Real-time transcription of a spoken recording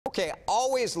Okay,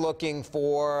 always looking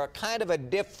for kind of a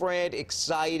different,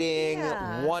 exciting,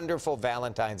 wonderful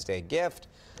Valentine's Day gift.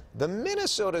 The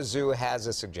Minnesota Zoo has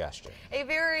a suggestion. A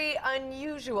very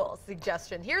unusual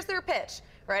suggestion. Here's their pitch.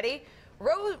 Ready?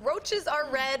 Roaches are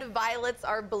red, violets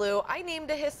are blue. I named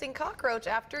a hissing cockroach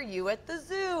after you at the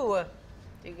zoo.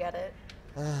 Do you get it?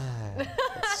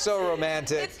 It's so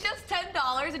romantic. It's just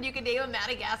 $10 and you can name a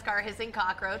Madagascar hissing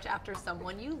cockroach after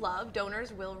someone you love.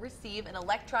 Donors will receive an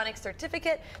electronic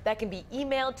certificate that can be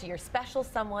emailed to your special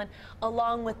someone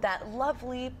along with that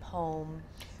lovely poem.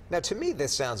 Now, to me,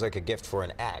 this sounds like a gift for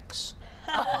an ex.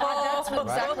 That's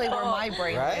exactly where my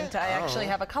brain went. I Oh. actually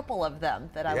have a couple of them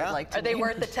that I would like to Are they name.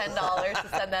 worth the $10 to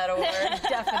send that over?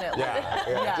 Definitely. Yeah,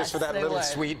 Yes, just for that they little would.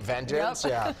 sweet vengeance.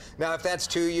 Yep. Yeah. Now, if that's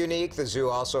too unique, the zoo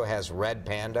also has red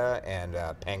panda and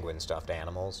penguin stuffed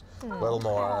animals. A little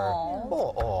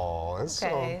more. It's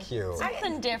Okay. so cute.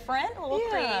 Something different, a little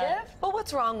creative. But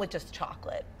what's wrong with just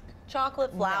chocolate?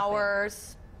 Chocolate,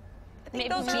 flowers. I think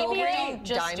Maybe those are you okay. don't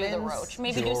just do the Diamonds. roach.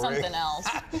 Maybe do Jewelry. something else.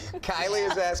 Kylie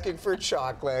is asking for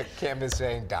chocolate. Kim is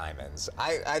saying diamonds.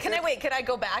 Can I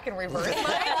go back and reverse mine?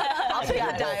 I'll take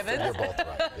the diamonds. You're both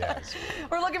right. Yes.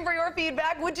 We're looking for your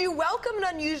feedback. Would you welcome an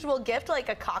unusual gift like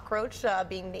a cockroach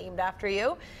being named after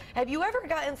you? Have you ever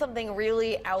gotten something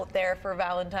really out there for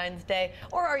Valentine's Day?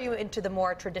 Or are you into the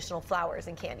more traditional flowers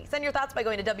and candy? Send your thoughts by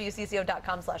going to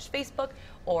WCCO.com/Facebook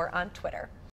or on Twitter.